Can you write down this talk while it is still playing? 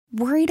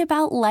Worried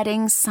about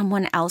letting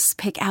someone else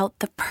pick out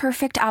the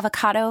perfect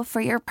avocado for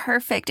your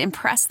perfect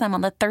impress them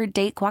on the third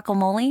date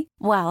guacamole?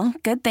 Well,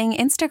 good thing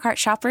Instacart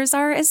shoppers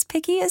are as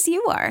picky as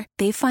you are.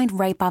 They find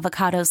ripe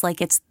avocados like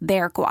it's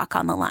their guac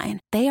on the line.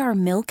 They are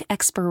milk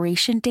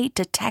expiration date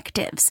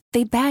detectives.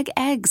 They bag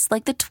eggs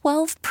like the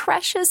 12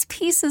 precious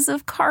pieces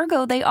of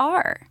cargo they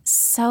are.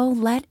 So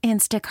let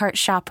Instacart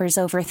shoppers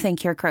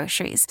overthink your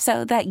groceries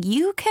so that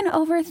you can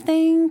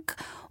overthink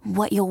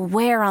what you'll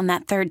wear on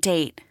that third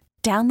date.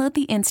 Download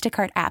the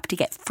Instacart app to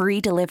get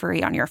free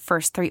delivery on your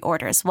first 3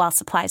 orders while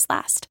supplies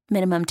last.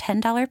 Minimum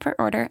 $10 per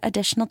order.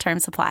 Additional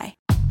terms apply.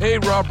 Hey,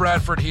 Rob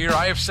Bradford here.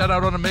 I have set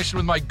out on a mission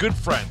with my good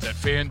friends at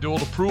FanDuel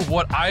to prove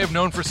what I have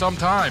known for some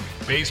time.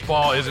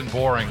 Baseball isn't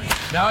boring.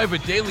 Now I have a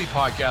daily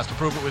podcast to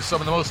prove it with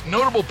some of the most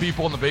notable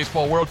people in the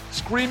baseball world,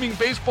 screaming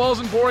baseball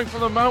isn't boring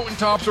from the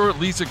mountaintops, or at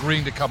least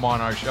agreeing to come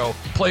on our show.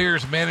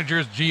 Players,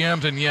 managers,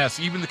 GMs, and yes,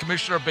 even the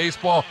commissioner of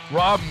baseball,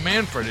 Rob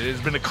Manfred. It has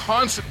been a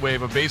constant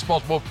wave of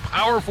baseball's most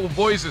powerful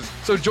voices.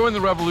 So join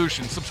the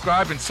revolution.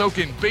 Subscribe and soak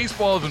in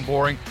Baseball Isn't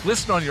Boring.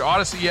 Listen on your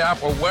Odyssey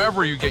app or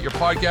wherever you get your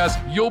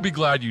podcasts. You'll be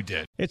glad you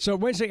did. It's a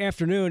Wednesday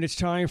afternoon. It's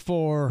time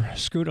for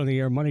Scoot on the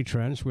Air Money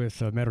Trends with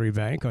Metairie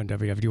Bank on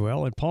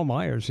WFUL. And Paul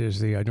Myers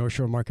is the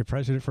Northshore Market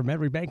President for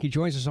Metairie Bank. He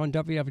joins us on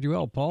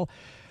WFUL. Paul,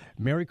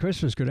 Merry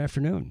Christmas. Good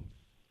afternoon.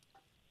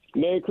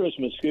 Merry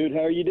Christmas, Scoot.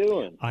 How are you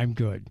doing? I'm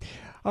good.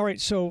 All right.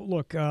 So,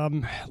 look,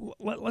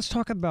 let's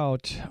talk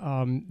about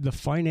the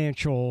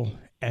financial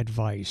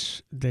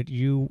advice that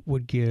you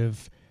would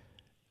give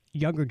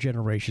younger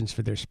generations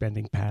for their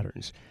spending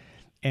patterns.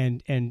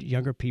 And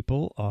younger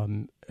people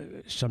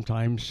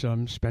sometimes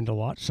spend a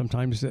lot.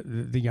 Sometimes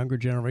the younger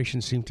generation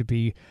seem to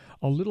be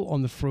a little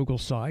on the frugal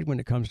side when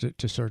it comes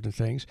to certain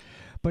things.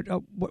 But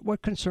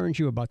what concerns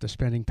you about the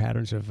spending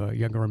patterns of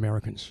younger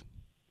Americans?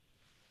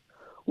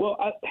 Well,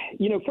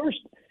 first,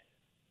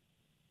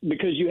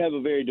 because you have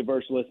a very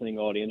diverse listening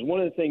audience, one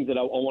of the things that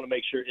I want to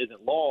make sure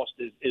isn't lost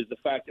is the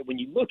fact that when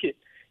you look at,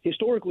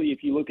 historically,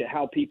 if you look at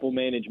how people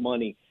manage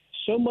money,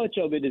 so much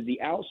of it is the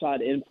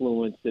outside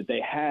influence that they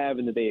have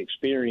and that they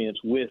experience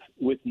with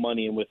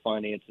money and with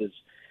finances.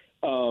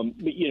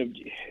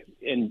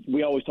 And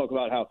we always talk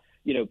about how,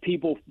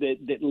 people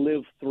that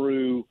live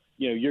through,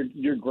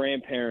 your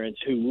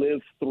grandparents who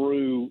lived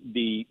through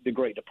the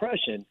Great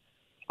Depression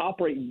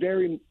operate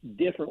very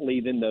differently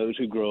than those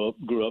who grew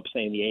up,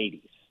 say, in the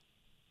 80s.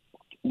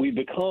 We've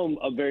become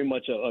very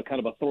much a kind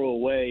of a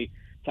throwaway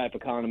type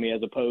economy,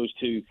 as opposed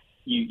to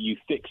you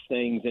fix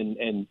things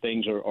and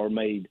things are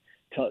made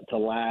to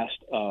last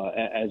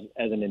as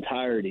an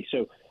entirety.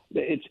 So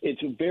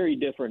it's a very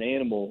different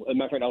animal. As a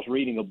matter of fact, I was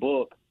reading a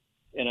book,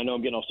 and I know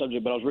I'm getting off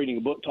subject, but I was reading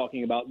a book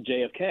talking about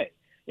JFK.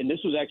 And this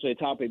was actually a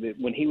topic that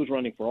when he was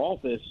running for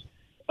office,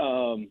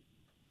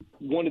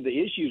 one of the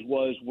issues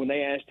was when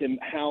they asked him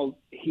how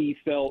he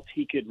felt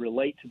he could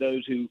relate to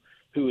those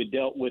who had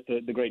dealt with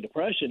the Great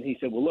Depression. He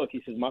said, well, look,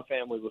 he says, my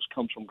family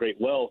comes from great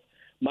wealth.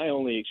 My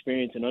only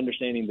experience in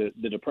understanding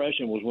the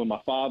Depression was when my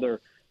father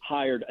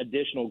hired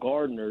additional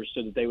gardeners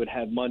so that they would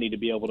have money to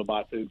be able to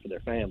buy food for their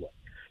family.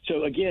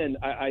 So, again,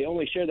 I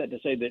only share that to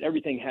say that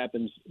everything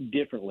happens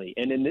differently.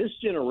 And in this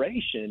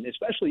generation,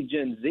 especially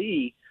Gen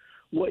Z,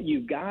 what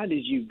you've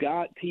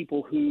got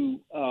people who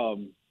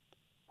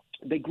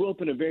they grew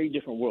up in a very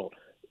different world.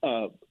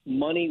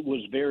 Money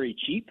was very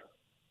cheap.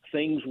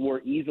 Things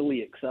were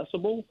easily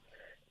accessible.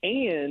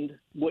 And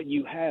what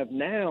you have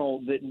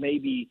now that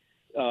maybe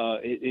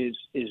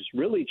is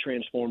really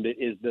transformed it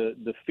is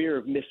the fear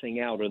of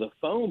missing out, or the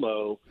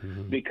FOMO,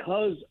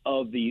 because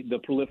of the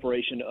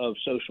proliferation of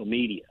social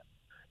media.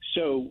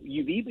 So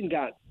you've even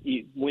got,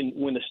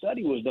 when the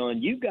study was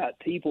done, you've got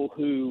people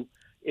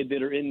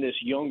that are in this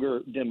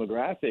younger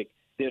demographic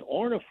that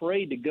aren't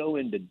afraid to go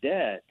into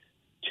debt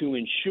to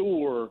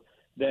ensure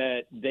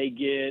that they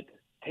get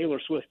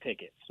Taylor Swift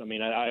tickets. I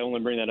mean, I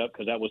only bring that up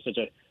because that was such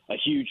a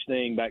huge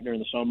thing back during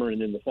the summer,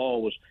 and then the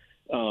fall was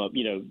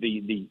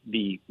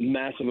the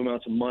massive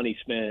amounts of money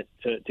spent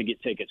to get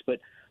tickets, but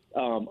a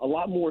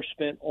lot more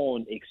spent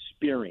on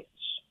experience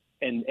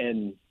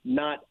and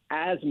not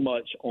as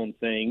much on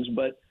things.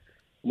 But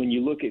when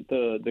you look at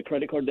the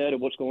credit card debt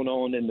of what's going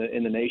on in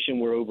the nation,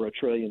 we're over $1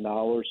 trillion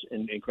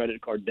in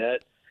credit card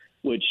debt,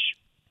 which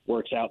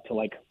works out to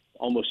like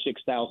almost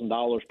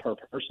 $6,000 per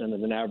person at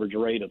an average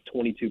rate of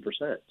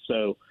 22%.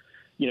 So,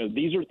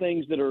 these are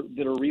things that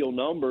are real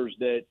numbers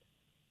that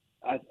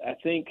I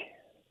think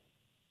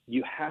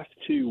you have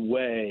to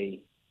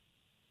weigh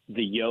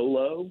the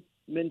YOLO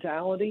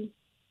mentality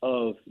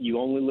of you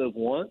only live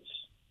once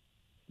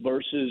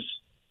versus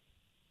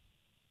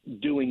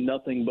doing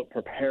nothing but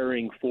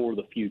preparing for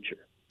the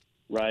future,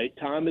 right?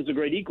 Time is a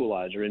great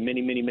equalizer in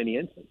many, many, many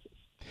instances.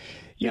 So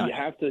yeah, you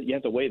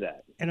have to weigh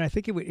that. And I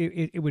think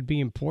it would be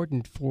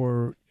important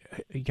for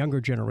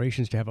younger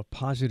generations to have a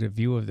positive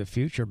view of the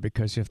future,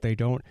 because if they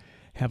don't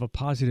have a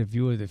positive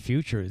view of the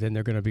future, then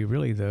they're going to be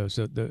really they're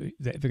going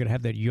to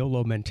have that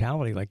YOLO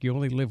mentality, like you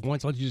only live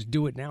once. Let's just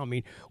do it now. I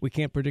mean, we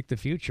can't predict the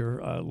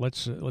future.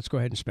 Let's go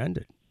ahead and spend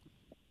it.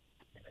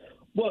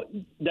 Well,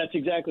 that's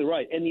exactly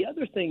right. And the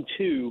other thing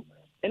too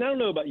and I don't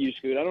know about you,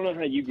 Scoot. I don't know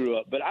how you grew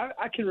up, but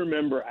I can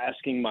remember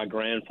asking my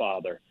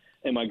grandfather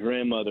and my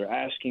grandmother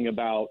asking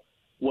about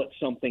what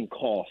something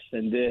costs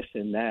and this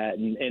and that.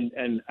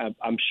 And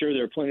I'm sure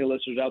there are plenty of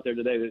listeners out there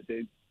today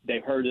that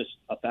they've heard this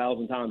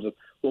 1,000 times of,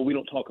 well, we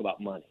don't talk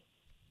about money.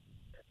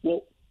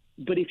 Well,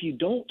 but if you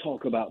don't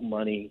talk about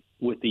money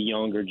with the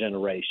younger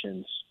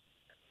generations,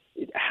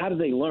 how do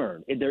they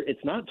learn?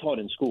 It's not taught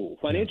in school.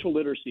 Financial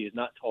literacy is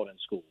not taught in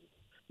school.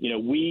 You know,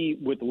 we,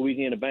 with the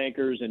Louisiana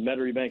Bankers and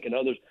Metairie Bank and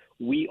others,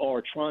 we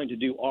are trying to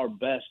do our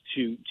best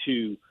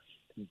to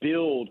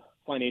build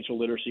financial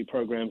literacy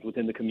programs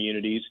within the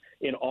communities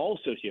in all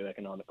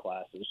socioeconomic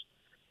classes.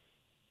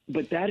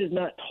 But that is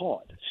not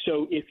taught.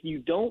 So if you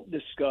don't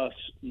discuss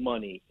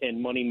money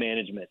and money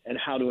management and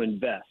how to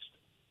invest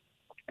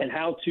and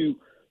how to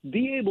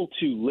be able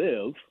to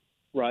live,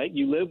 right?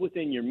 You live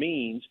within your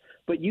means,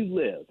 but you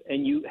live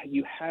and you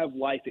have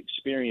life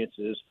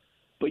experiences,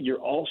 but you're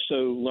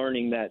also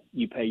learning that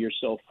you pay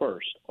yourself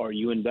first. Are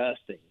you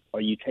investing?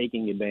 Are you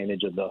taking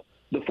advantage of the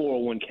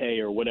 401k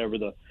or whatever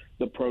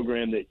the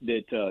program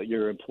that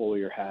your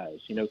employer has?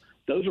 You know,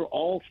 those are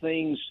all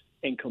things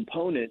and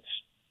components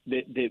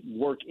that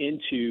work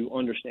into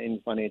understanding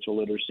financial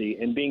literacy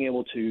and being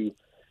able to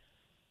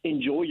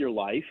enjoy your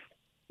life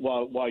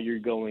while you're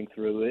going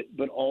through it,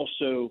 but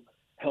also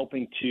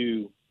helping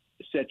to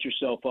set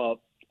yourself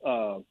up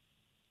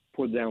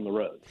for down the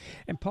road.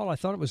 And Paul, I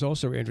thought it was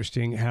also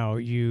interesting how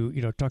you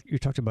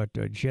talked about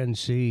Gen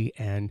Z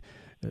and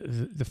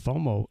the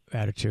FOMO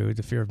attitude,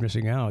 the fear of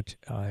missing out,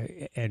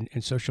 and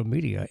social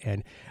media.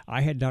 And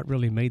I had not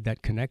really made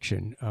that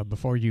connection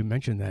before you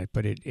mentioned that,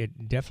 but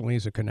it definitely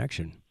is a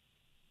connection.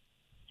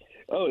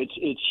 Oh,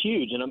 it's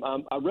huge. And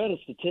I read a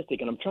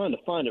statistic, and I'm trying to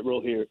find it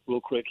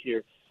real quick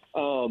here.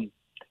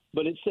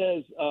 But it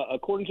says,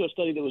 according to a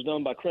study that was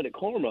done by Credit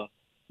Karma,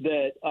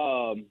 that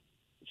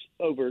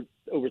over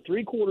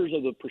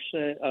 3/4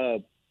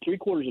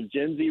 of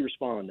Gen Z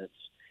respondents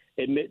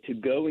admit to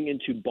going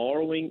into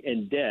borrowing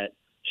and debt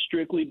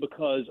strictly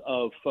because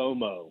of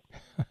FOMO,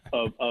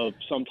 of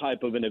some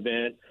type of an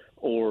event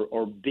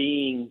or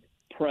being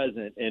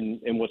present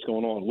in what's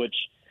going on. Which,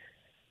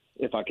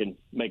 if I can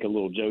make a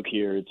little joke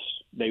here, it's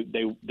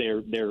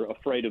they're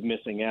afraid of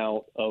missing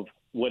out of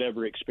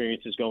whatever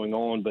experience is going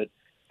on. But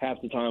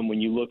half the time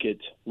when you look at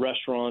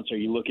restaurants or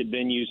you look at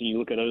venues and you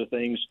look at other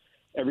things,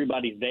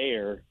 everybody's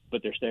there,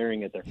 but they're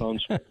staring at their phone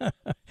screen.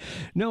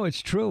 No,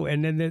 it's true.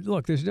 And then,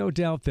 look, there's no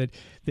doubt that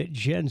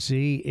Gen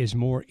Z is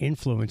more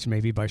influenced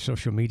maybe by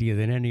social media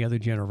than any other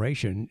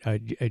generation.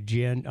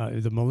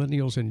 The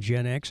millennials and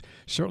Gen X,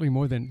 certainly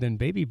more than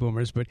baby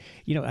boomers. But,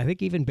 you know, I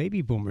think even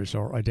baby boomers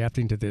are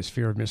adapting to this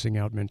fear of missing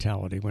out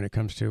mentality when it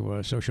comes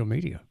to social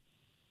media.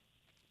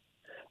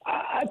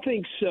 I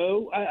think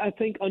so.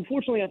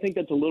 Unfortunately, I think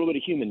that's a little bit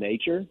of human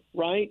nature,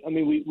 right? I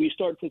mean, we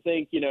start to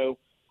think, you know,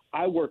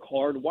 I work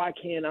hard. Why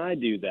can't I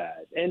do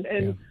that?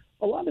 And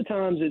a lot of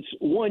times it's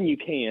one, you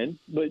can,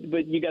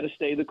 but you got to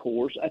stay the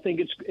course. I think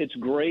it's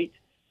great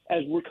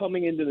as we're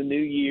coming into the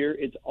new year.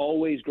 It's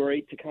always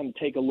great to kind of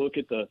take a look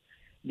at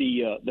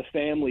the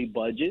family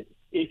budget,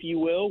 if you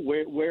will.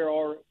 Where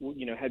are,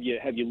 you know, have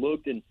you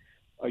looked, and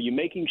are you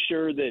making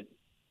sure that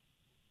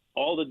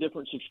all the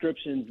different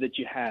subscriptions that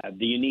you have,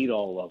 do you need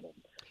all of them?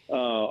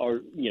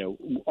 Or, you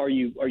know, are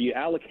you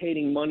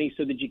allocating money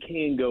so that you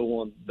can go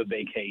on the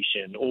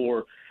vacation?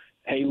 Or,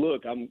 hey,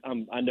 look,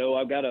 I know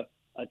I've got a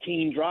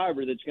teen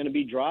driver that's going to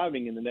be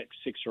driving in the next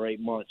 6 or 8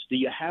 months. Do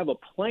you have a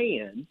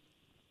plan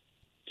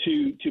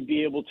to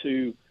be able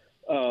to?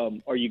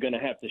 Are you going to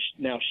have to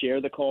now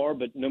share the car?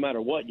 But no matter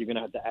what, you're going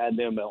to have to add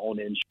them on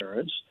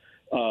insurance.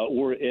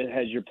 Or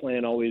has your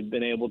plan always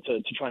been able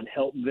to try and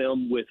help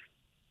them with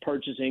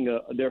purchasing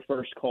their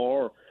first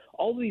car?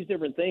 All of these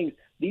different things.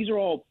 These are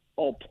all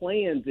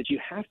plans that you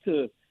have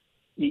to.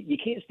 You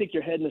can't stick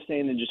your head in the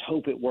sand and just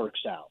hope it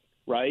works out,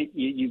 right?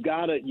 You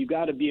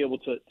gotta be able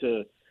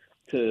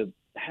to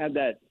have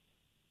that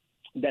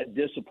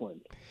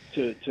discipline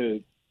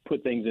to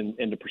put things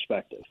into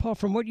perspective. Paul,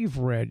 from what you've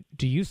read,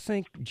 do you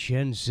think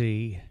Gen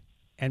Z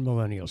and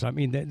millennials, I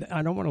mean,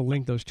 I don't want to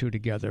link those two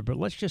together, but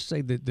let's just say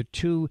that the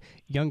two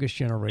youngest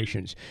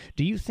generations,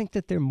 do you think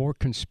that they're more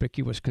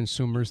conspicuous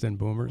consumers than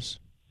boomers?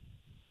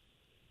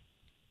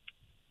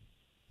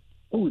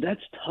 Oh,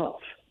 that's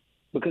tough,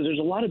 because there's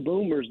a lot of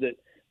boomers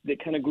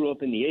that kind of grew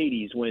up in the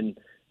 80s when,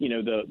 you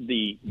know,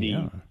 the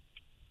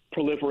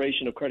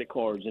proliferation of credit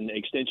cards and the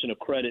extension of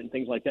credit and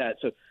things like that.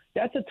 So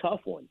that's a tough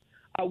one.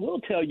 I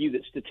will tell you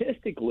that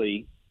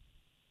statistically,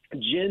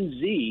 Gen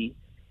Z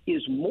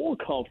is more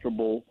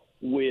comfortable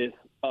with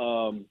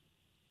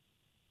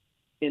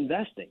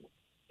investing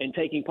and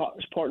taking part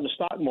in the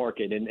stock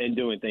market and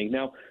doing things.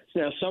 Now,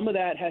 some of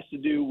that has to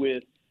do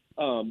with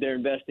they're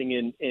investing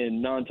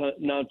in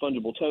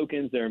non-fungible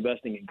tokens. They're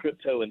investing in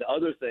crypto and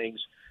other things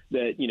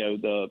that, you know,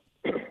 the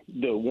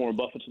Warren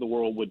Buffetts of the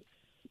world would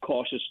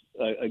caution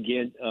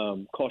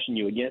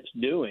you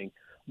against doing.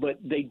 But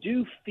they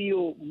do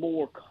feel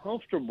more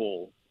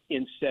comfortable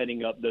in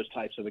setting up those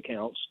types of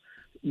accounts.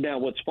 Now,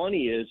 what's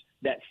funny is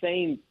that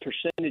same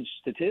percentage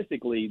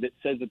statistically that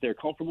says that they're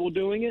comfortable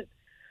doing it,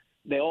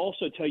 they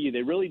also tell you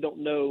they really don't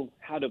know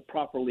how to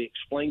properly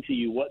explain to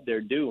you what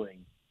they're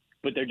doing,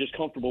 but they're just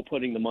comfortable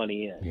putting the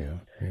money in.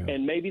 Yeah.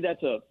 And maybe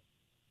that's a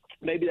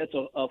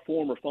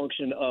form or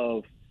function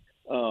of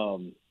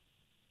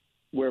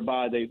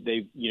whereby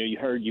they you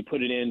heard you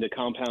put it into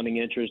compounding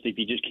interest. If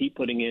you just keep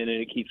putting in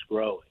and it keeps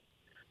growing,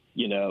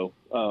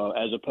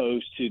 as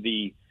opposed to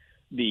the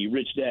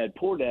rich dad,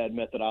 poor dad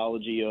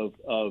methodology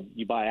of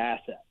you buy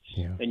assets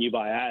and you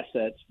buy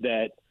assets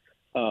that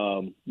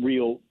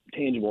real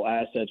tangible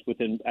assets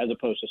within, as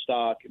opposed to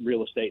stock,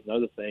 real estate, and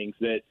other things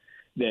that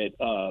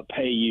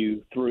pay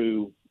you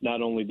through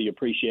not only the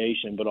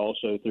appreciation but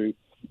also through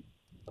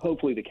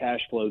hopefully the cash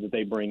flow that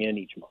they bring in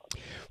each month.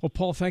 Well,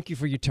 Paul, thank you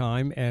for your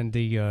time and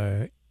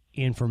the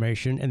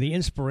information and the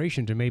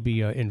inspiration to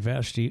maybe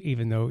invest,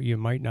 even though you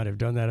might not have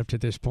done that up to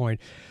this point.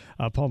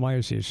 Paul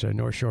Myers is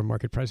Northshore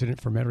Market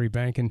President for Metairie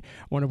Bank, and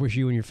want to wish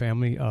you and your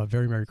family a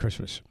very Merry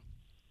Christmas.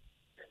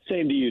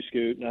 Same to you,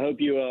 Scoot. And I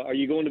hope you are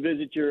you going to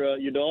visit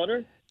your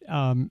daughter?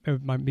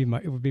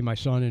 It would be my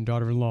son and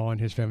daughter-in-law and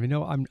his family.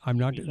 No, I'm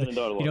not.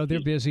 They're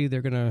busy.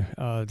 They're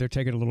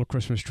taking a little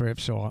Christmas trip,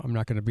 so I'm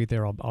not going to be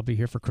there. I'll be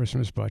here for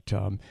Christmas, but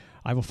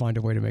I will find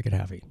a way to make it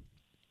happy.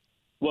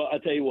 Well, I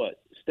tell you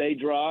what, stay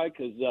dry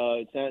because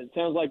it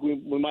sounds like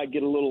we might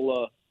get a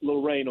little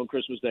rain on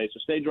Christmas Day. So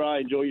stay dry,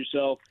 enjoy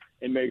yourself,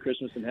 and Merry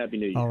Christmas and Happy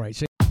New Year. All right.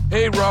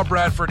 Hey, Rob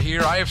Bradford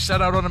here. I have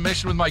set out on a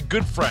mission with my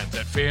good friends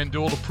at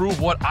FanDuel to prove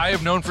what I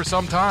have known for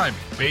some time.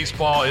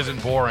 Baseball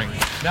isn't boring.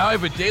 Now I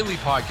have a daily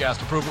podcast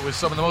to prove it with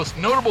some of the most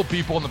notable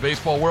people in the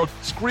baseball world,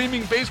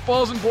 screaming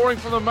baseball isn't boring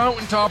from the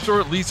mountaintops,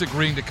 or at least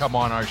agreeing to come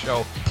on our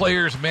show.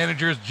 Players,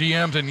 managers,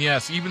 GMs, and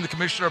yes, even the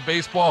commissioner of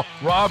baseball,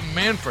 Rob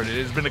Manfred.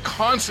 It has been a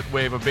constant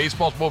wave of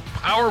baseball's most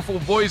powerful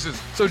voices.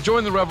 So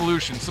join the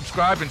revolution.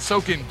 Subscribe and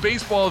soak in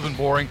Baseball Isn't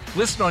Boring.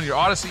 Listen on your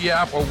Odyssey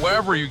app or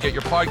wherever you get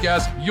your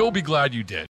podcasts. You'll be glad you did.